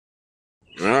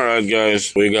Alright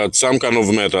guys, we got some kind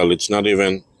of metal. It's not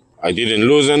even, I didn't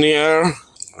lose any air.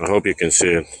 I hope you can see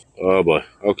it. Oh boy.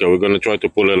 Okay, we're gonna try to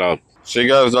pull it out. See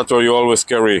guys, that's what you always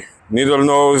carry. Needle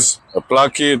nose, a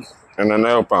plug kit, and an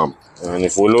air pump. And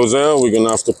if we lose air, we're gonna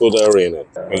have to put air in it.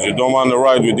 Because you don't want to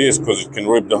ride with this because it can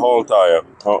rip the whole tire.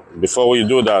 Oh, before we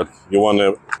do that, you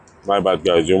wanna, my bad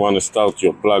guys, you wanna start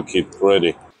your plug kit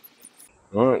ready.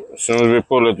 Alright, as soon as we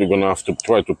pull it, we're gonna have to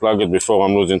try to plug it before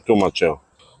I'm losing too much air.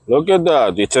 Look at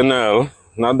that, it's an L,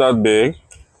 not that big,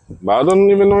 but I don't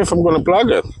even know if I'm gonna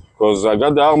plug it, because I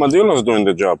got the armadillos doing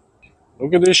the job.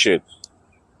 Look at this shit.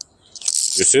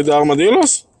 You see the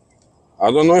armadillos? I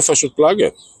don't know if I should plug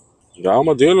it. The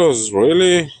armadillos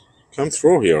really come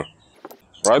through here.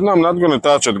 Right now I'm not gonna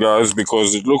touch it guys,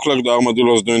 because it looks like the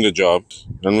armadillo's doing the job.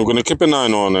 And we're gonna keep an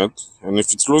eye on it, and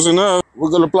if it's losing air, we're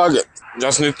gonna plug it.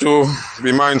 Just need to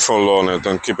be mindful on it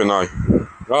and keep an eye.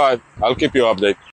 Alright, I'll keep you updated.